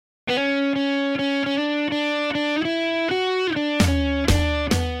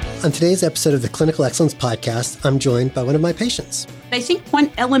On today's episode of the Clinical Excellence Podcast, I'm joined by one of my patients. I think one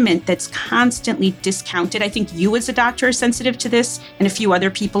element that's constantly discounted, I think you as a doctor are sensitive to this, and a few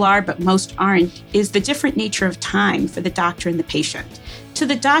other people are, but most aren't, is the different nature of time for the doctor and the patient. To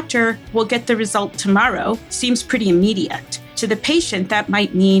the doctor, we'll get the result tomorrow, seems pretty immediate. To the patient, that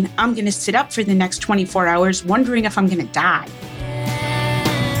might mean I'm going to sit up for the next 24 hours wondering if I'm going to die.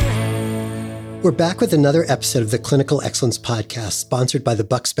 We're back with another episode of the Clinical Excellence Podcast, sponsored by the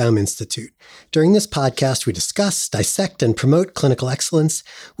Bucksbaum Institute. During this podcast, we discuss, dissect, and promote clinical excellence.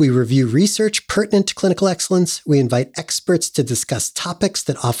 We review research pertinent to clinical excellence. We invite experts to discuss topics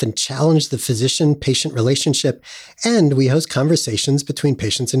that often challenge the physician-patient relationship, and we host conversations between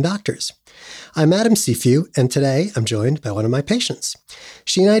patients and doctors. I'm Adam Cifu, and today I'm joined by one of my patients.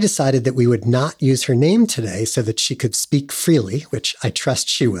 She and I decided that we would not use her name today so that she could speak freely, which I trust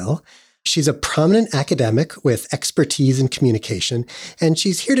she will. She's a prominent academic with expertise in communication, and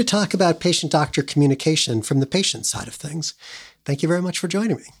she's here to talk about patient-doctor communication from the patient side of things. Thank you very much for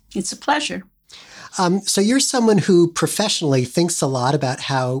joining me. It's a pleasure. So you're someone who professionally thinks a lot about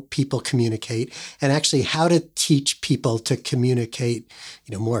how people communicate and actually how to teach people to communicate,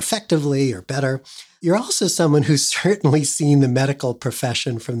 more effectively or better. You're also someone who's certainly seen the medical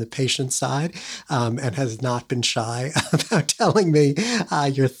profession from the patient side and has not been shy about telling me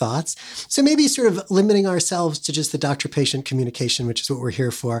your thoughts. So maybe sort of limiting ourselves to just the doctor-patient communication, which is what we're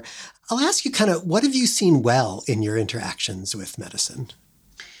here for. I'll ask you what have you seen well in your interactions with medicine?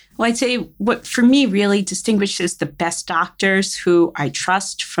 Well, I'd say what for me really distinguishes the best doctors who I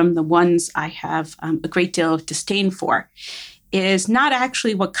trust from the ones I have a great deal of disdain for is not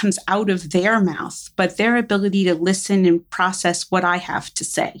actually what comes out of their mouth, but their ability to listen and process what I have to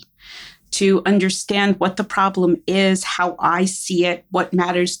say, to understand what the problem is, how I see it, what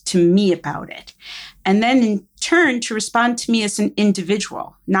matters to me about it. And then in turn to respond to me as an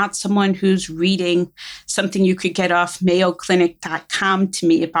individual, not someone who's reading something you could get off mayoclinic.com to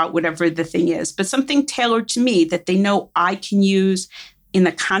me about whatever the thing is, but something tailored to me that they know I can use in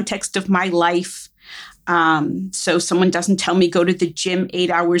the context of my life. So someone doesn't tell me go to the gym 8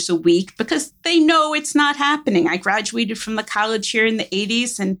 hours a week because they know it's not happening. I graduated from the college here in the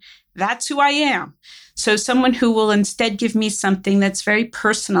 80s and that's who I am. So someone who will instead give me something that's very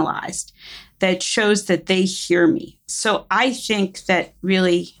personalized, that shows that they hear me. So I think that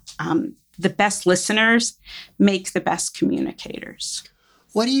really the best listeners make the best communicators.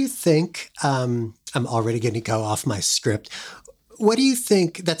 What do you think? I'm already going to go off my script. What do you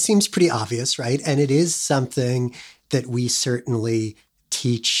think? That seems pretty obvious, right? And it is something that we certainly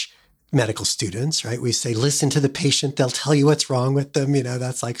teach medical students, right? We say, listen to the patient. They'll tell you what's wrong with them.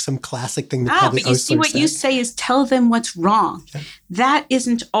 That's like some classic thing. But you see what you say is tell them what's wrong. Okay. That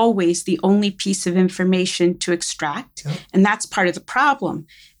isn't always the only piece of information to extract. Okay. And that's part of the problem.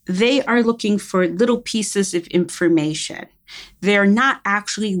 They are looking for little pieces of information. They're not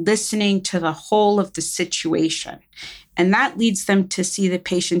actually listening to the whole of the situation. And that leads them to see the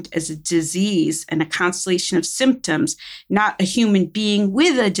patient as a disease and a constellation of symptoms, not a human being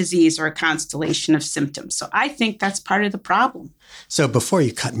with a disease or a constellation of symptoms. So I think that's part of the problem. So before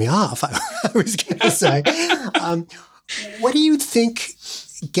you cut me off, I was going to say, what do you think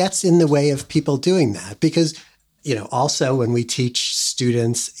gets in the way of people doing that? Because also when we teach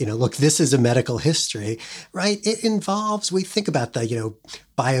students, look, this is a medical history, right? It involves, we think about the,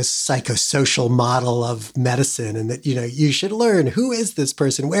 biopsychosocial model of medicine and that, you should learn who is this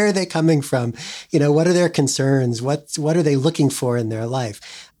person? Where are they coming from? What are their concerns? What are they looking for in their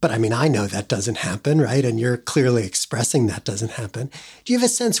life? But I know that doesn't happen, right? And you're clearly expressing that doesn't happen. Do you have a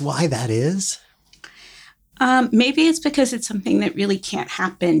sense why that is? Maybe it's because it's something that really can't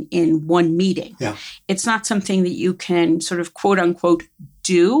happen in one meeting. Yeah. It's not something that you can sort of quote unquote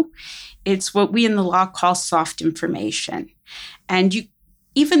do. It's what we in the law call soft information. And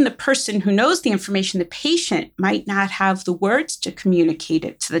even the person who knows the information, the patient, might not have the words to communicate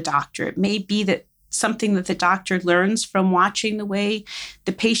it to the doctor. It may be that something that the doctor learns from watching the way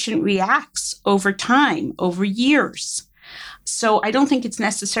the patient reacts over time, over years. So I don't think it's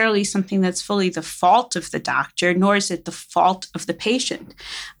necessarily something that's fully the fault of the doctor, nor is it the fault of the patient.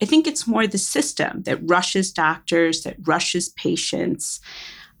 I think it's more the system that rushes doctors, that rushes patients,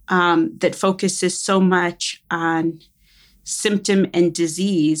 that focuses so much on symptom and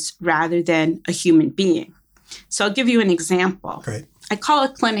disease rather than a human being. So I'll give you an example. Great. I call a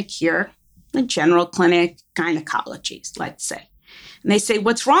clinic here, a general clinic, gynecology, let's say. And they say,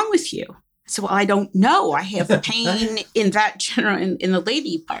 what's wrong with you? I said, well, I don't know. I have pain in that general, in the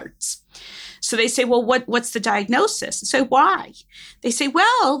lady parts. So they say, well, what's the diagnosis? I say, why? They say,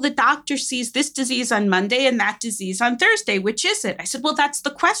 well, the doctor sees this disease on Monday and that disease on Thursday. Which is it? I said, well, that's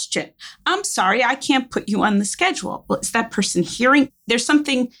the question. I'm sorry, I can't put you on the schedule. Well, is that person hearing? There's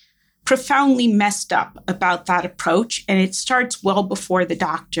something profoundly messed up about that approach. And it starts well before the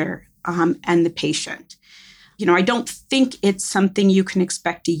doctor and the patient. I don't think it's something you can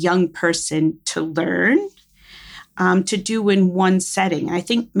expect a young person to learn. To do in one setting. I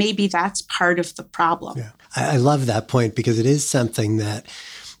think maybe that's part of the problem. Yeah. I love that point because it is something that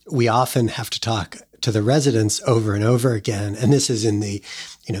we often have to talk to the residents over and over again. And this is in the,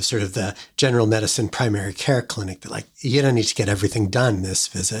 sort of the general medicine primary care clinic that you don't need to get everything done this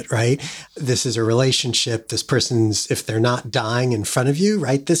visit, right? This is a relationship. This person's, if they're not dying in front of you,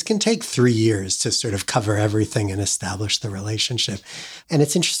 right? This can take 3 years to sort of cover everything and establish the relationship. And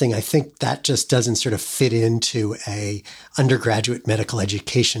it's interesting. I think that just doesn't sort of fit into a undergraduate medical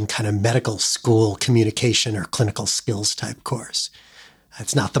education kind of medical school communication or clinical skills type course.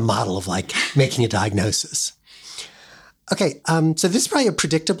 It's not the model of making a diagnosis. Okay, so this is probably a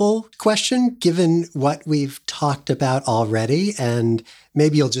predictable question given what we've talked about already. And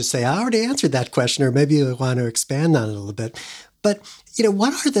maybe you'll just say, I already answered that question, or maybe you'll want to expand on it a little bit. But,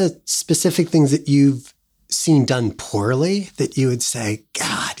 what are the specific things that you've seen done poorly that you would say,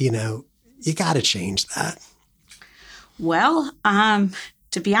 God, you got to change that? Well,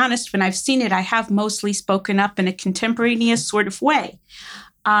 to be honest, when I've seen it, I have mostly spoken up in a contemporaneous sort of way.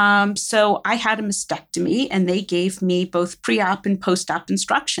 So I had a mastectomy and they gave me both pre-op and post-op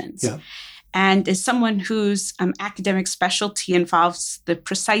instructions. Yeah. And as someone whose academic specialty involves the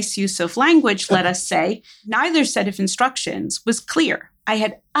precise use of language, let us say, neither set of instructions was clear. I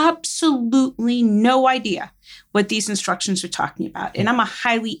had absolutely no idea what these instructions were talking about. And I'm a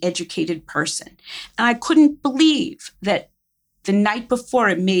highly educated person. And I couldn't believe that the night before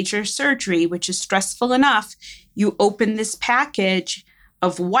a major surgery, which is stressful enough, you open this package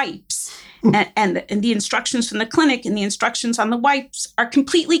of wipes and the instructions from the clinic and the instructions on the wipes are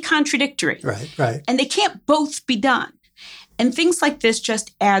completely contradictory. Right. And they can't both be done. And things like this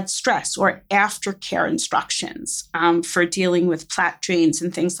just add stress, or aftercare instructions for dealing with plaque drains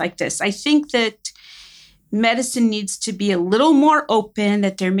and things like this. I think that medicine needs to be a little more open,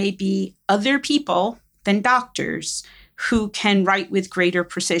 that there may be other people than doctors who can write with greater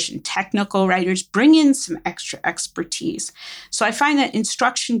precision. Technical writers bring in some extra expertise. So I find that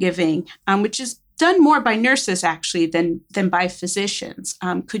instruction giving, which is done more by nurses actually than by physicians,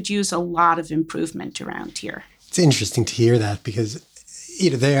 could use a lot of improvement around here. It's interesting to hear that because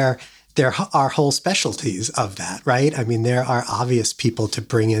there are whole specialties of that, right? I mean, there are obvious people to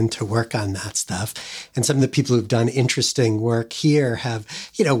bring in to work on that stuff. And some of the people who've done interesting work here have,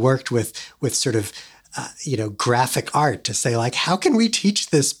 worked with sort of graphic art to say, how can we teach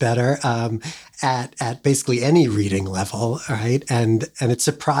this better at basically any reading level, right? And it's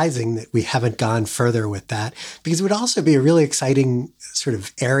surprising that we haven't gone further with that, because it would also be a really exciting sort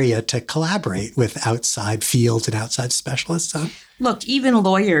of area to collaborate with outside fields and outside specialists on. Look, even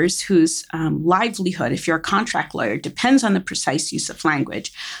lawyers whose livelihood, if you're a contract lawyer, depends on the precise use of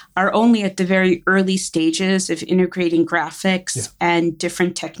language, are only at the very early stages of integrating graphics and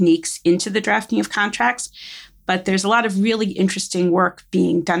different techniques into the drafting of contracts. But there's a lot of really interesting work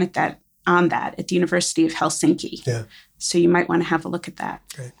being done at the University of Helsinki. Yeah. So you might want to have a look at that.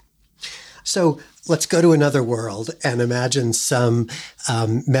 Great. So let's go to another world and imagine some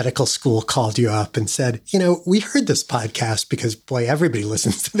medical school called you up and said, we heard this podcast because, boy, everybody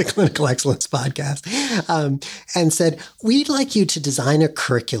listens to the Clinical Excellence podcast, and said, we'd like you to design a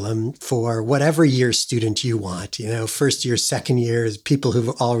curriculum for whatever year student you want, first year, second years, people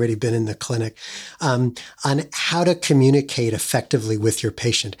who've already been in the clinic, on how to communicate effectively with your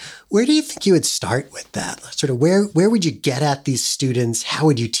patient. Where do you think you would start with that? Sort of where would you get at these students? How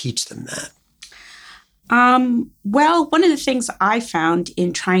would you teach them that? Well, one of the things I found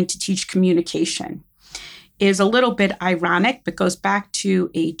in trying to teach communication is a little bit ironic, but goes back to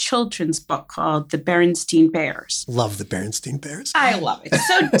a children's book called The Berenstain Bears. Love the Berenstain Bears. I love it.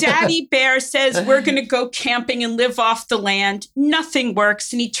 So Daddy Bear says, we're going to go camping and live off the land. Nothing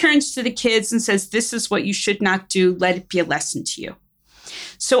works. And he turns to the kids and says, this is what you should not do. Let it be a lesson to you.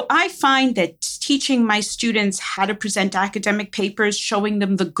 So I find that teaching my students how to present academic papers, showing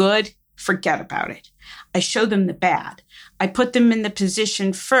them the good, forget about it. I show them the bad. I put them in the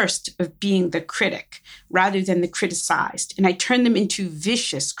position first of being the critic rather than the criticized. And I turn them into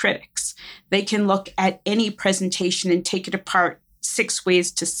vicious critics. They can look at any presentation and take it apart 6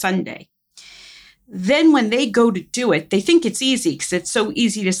 ways to Sunday. Then when they go to do it, they think it's easy because it's so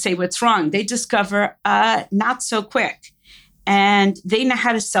easy to say what's wrong. They discover not so quick. and they know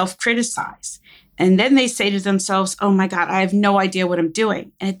how to self-criticize. And then they say to themselves, oh my God, I have no idea what I'm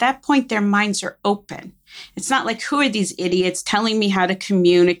doing. And at that point, their minds are open. It's not like, who are these idiots telling me how to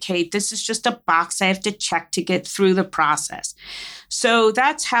communicate? This is just a box I have to check to get through the process. So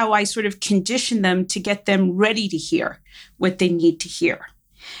that's how I sort of condition them to get them ready to hear what they need to hear.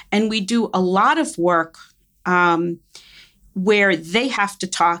 And we do a lot of work where they have to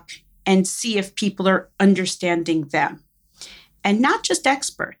talk and see if people are understanding them. And not just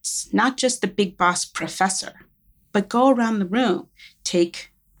experts, not just the big boss professor, but go around the room,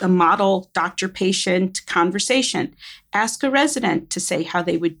 take a model doctor-patient conversation, ask a resident to say how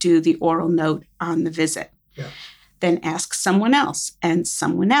they would do the oral note on the visit. Yeah. Then ask someone else and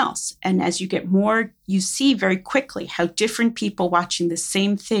someone else. And as you get more, you see very quickly how different people watching the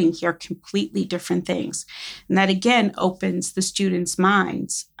same thing hear completely different things. And that, again, opens the students'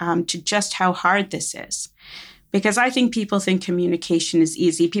 minds to just how hard this is. Because I think people think communication is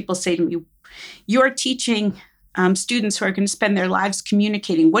easy. People say to me, you're teaching students who are going to spend their lives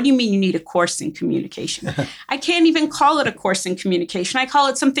communicating. What do you mean you need a course in communication? I can't even call it a course in communication. I call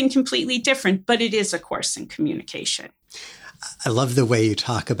it something completely different, but it is a course in communication. I love the way you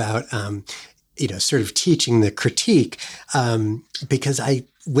talk about, sort of teaching the critique, because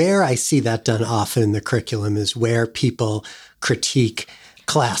where I see that done often in the curriculum is where people critique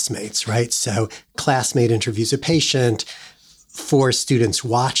classmates, right? So classmate interviews a patient, 4 students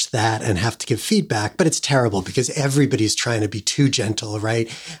watch that and have to give feedback, but it's terrible because everybody's trying to be too gentle,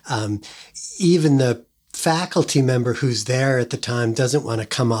 right? Even the faculty member who's there at the time doesn't want to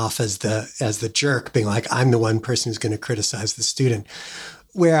come off as the jerk, being like, I'm the one person who's going to criticize the student.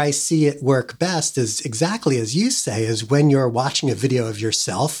 Where I see it work best is exactly as you say, is when you're watching a video of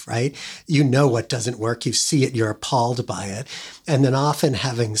yourself, right? You know what doesn't work. You see it, you're appalled by it. And then often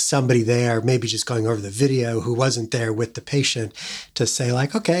having somebody there, maybe just going over the video who wasn't there with the patient to say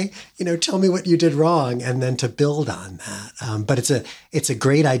like, okay, tell me what you did wrong, and then to build on that. But it's a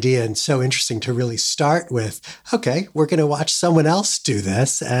great idea and so interesting to really start with, okay, we're going to watch someone else do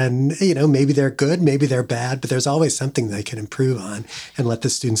this. And, maybe they're good, maybe they're bad, but there's always something they can improve on, and let the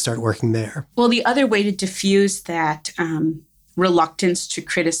students start working there. Well, the other way to diffuse that reluctance to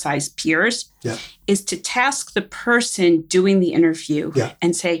criticize peers is to task the person doing the interview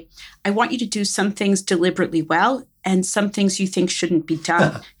and say, I want you to do some things deliberately well and some things you think shouldn't be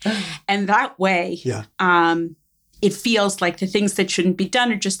done. And that way, it feels like the things that shouldn't be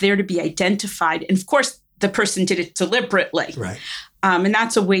done are just there to be identified. And of course, the person did it deliberately. Right. And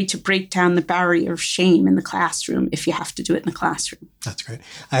that's a way to break down the barrier of shame in the classroom if you have to do it in the classroom. That's great.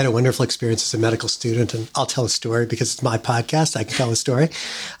 I had a wonderful experience as a medical student, and I'll tell a story because it's my podcast. I can tell a story.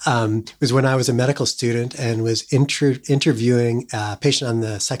 It was when I was a medical student and was interviewing a patient on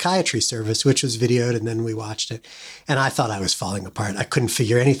the psychiatry service, which was videoed, and then we watched it. And I thought I was falling apart. I couldn't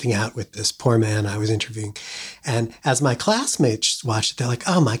figure anything out with this poor man I was interviewing. And as my classmates watched it, they're like,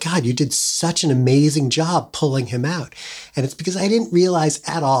 oh my God, you did such an amazing job pulling him out. And it's because I didn't realize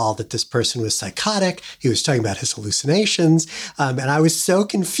at all that this person was psychotic. He was talking about his hallucinations. And I was so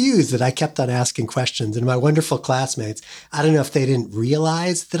confused that I kept on asking questions. And my wonderful classmates, I don't know if they didn't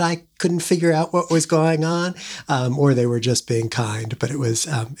realize that I couldn't figure out what was going on, or they were just being kind, but it was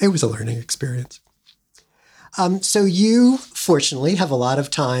a learning experience. So you, fortunately, have a lot of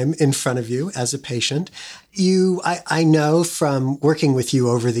time in front of you as a patient. I know from working with you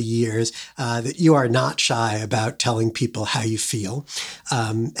over the years that you are not shy about telling people how you feel.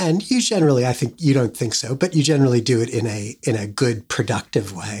 And you generally, I think you don't think so, but you generally do it in a good,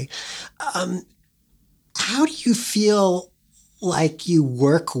 productive way. How do you feel like you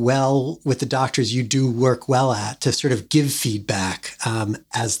work well with the doctors you do work well at to sort of give feedback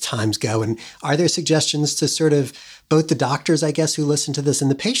as times go? And are there suggestions to sort of both the doctors, I guess, who listen to this and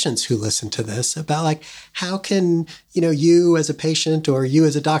the patients who listen to this about like, how can, you as a patient or you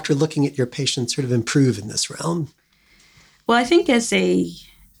as a doctor looking at your patient sort of improve in this realm? Well, I think as a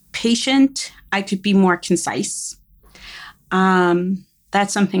patient, I could be more concise.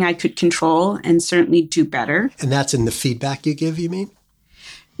 That's something I could control and certainly do better. And that's in the feedback you give, you mean?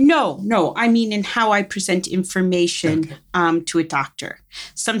 No. I mean in how I present information to a doctor.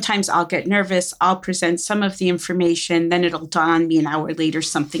 Sometimes I'll get nervous. I'll present some of the information. Then it'll dawn on me an hour later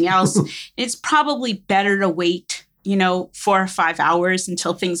something else. It's probably better to wait, 4 or 5 hours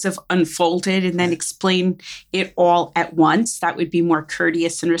until things have unfolded and then explain it all at once. That would be more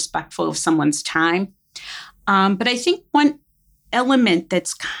courteous and respectful of someone's time. But I think one element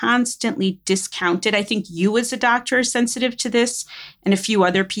that's constantly discounted, I think you as a doctor are sensitive to this and a few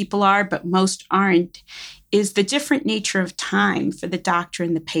other people are, but most aren't, is the different nature of time for the doctor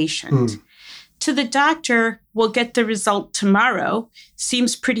and the patient. To the doctor, we'll get the result tomorrow,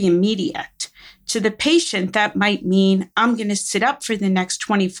 seems pretty immediate. To the patient, that might mean I'm going to sit up for the next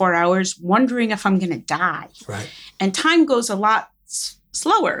 24 hours wondering if I'm going to die. Right. And time goes a lot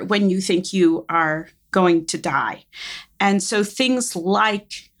slower when you think you are going to die. And so things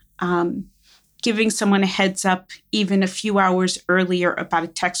like giving someone a heads up even a few hours earlier about a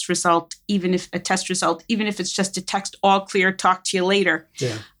test result, even if it's just a text, all clear, talk to you later,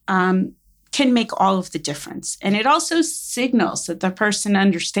 can make all of the difference. And it also signals that the person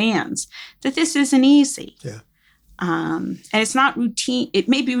understands that this isn't easy. Yeah. And it's not routine. It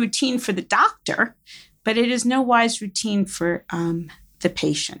may be routine for the doctor, but it is no wise routine for the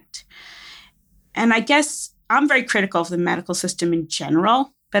patient. And I guess I'm very critical of the medical system in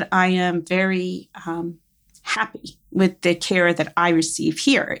general, but I am very happy with the care that I receive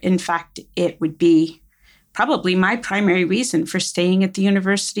here. In fact, it would be probably my primary reason for staying at the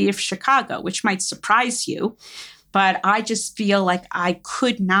University of Chicago, which might surprise you, but I just feel like I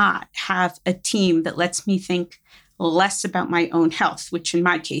could not have a team that lets me think less about my own health, which in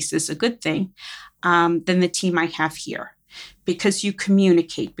my case is a good thing, than the team I have here. Because you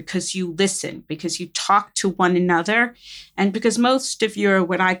communicate, because you listen, because you talk to one another, and because most of you are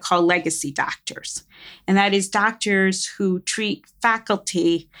what I call legacy doctors. And that is doctors who treat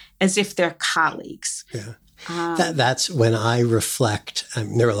faculty as if they're colleagues. Yeah. That's when I reflect.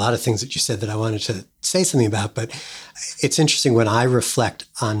 There are a lot of things that you said that I wanted to say something about, but it's interesting when I reflect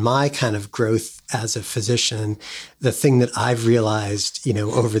on my kind of growth as a physician, the thing that I've realized,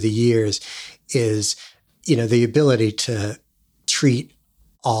 over the years is, the ability to treat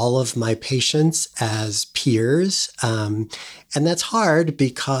all of my patients as peers. And that's hard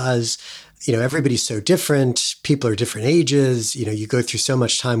because, everybody's so different. People are different ages. You go through so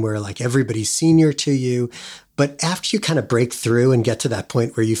much time where like everybody's senior to you. But after you kind of break through and get to that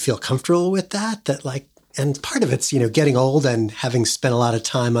point where you feel comfortable with that and part of it's, getting old and having spent a lot of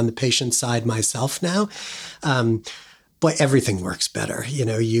time on the patient side myself now. Boy, everything works better.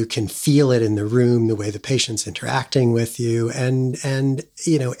 You can feel it in the room, the way the patient's interacting with you. And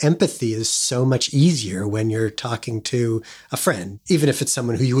empathy is so much easier when you're talking to a friend, even if it's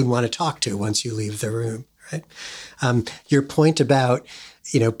someone who you wouldn't want to talk to once you leave the room, right? Your point about,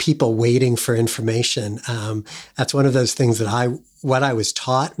 people waiting for information, that's one of those things that what I was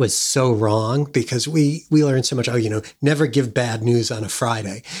taught was so wrong because we learned so much, never give bad news on a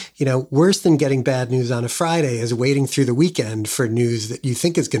Friday. Worse than getting bad news on a Friday is waiting through the weekend for news that you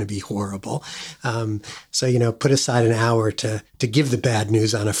think is going to be horrible. So, put aside an hour to give the bad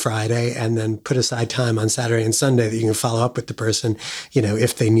news on a Friday and then put aside time on Saturday and Sunday that you can follow up with the person,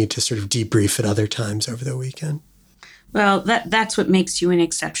 if they need to sort of debrief at other times over the weekend. Well, that's what makes you an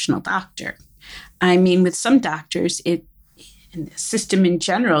exceptional doctor. I mean, with some doctors, in the system in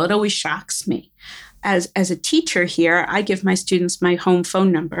general, it always shocks me. As a teacher here, I give my students my home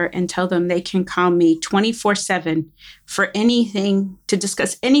phone number and tell them they can call me 24/7 for anything, to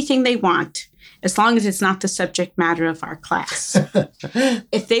discuss anything they want, as long as it's not the subject matter of our class.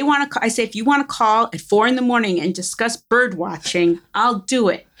 If they want to, I say, if you want to call at 4 a.m. and discuss bird watching, I'll do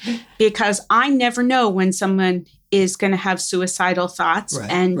it because I never know when someone is going to have suicidal thoughts,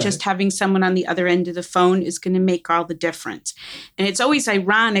 and just having someone on the other end of the phone is going to make all the difference. And it's always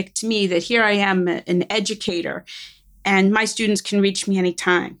ironic to me that here I am, an educator, and my students can reach me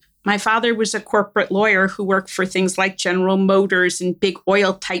anytime. My father was a corporate lawyer who worked for things like General Motors and big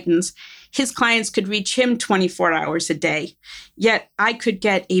oil titans. His clients could reach him 24 hours a day. Yet I could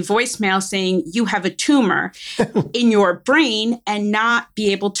get a voicemail saying, you have a tumor in your brain, and not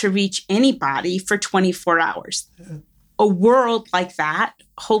be able to reach anybody for 24 hours. Yeah. A world like that,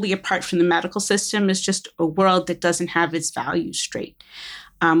 wholly apart from the medical system, is just a world that doesn't have its values straight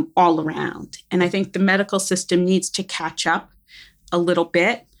all around. And I think the medical system needs to catch up a little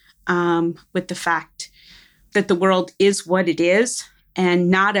bit with the fact that the world is what it is. And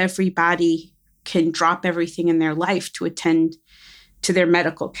not everybody can drop everything in their life to attend to their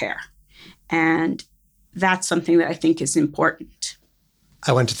medical care. And that's something that I think is important.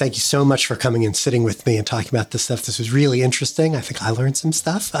 I want to thank you so much for coming and sitting with me and talking about this stuff. This was really interesting. I think I learned some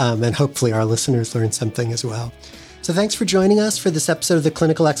stuff, and hopefully our listeners learned something as well. So thanks for joining us for this episode of the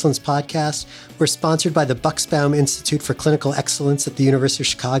Clinical Excellence Podcast. We're sponsored by the Bucksbaum Institute for Clinical Excellence at the University of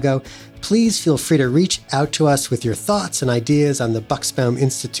Chicago. Please feel free to reach out to us with your thoughts and ideas on the Bucksbaum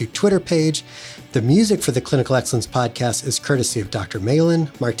Institute Twitter page. The music for the Clinical Excellence Podcast is courtesy of Dr. Malin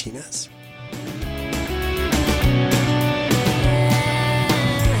Martinez.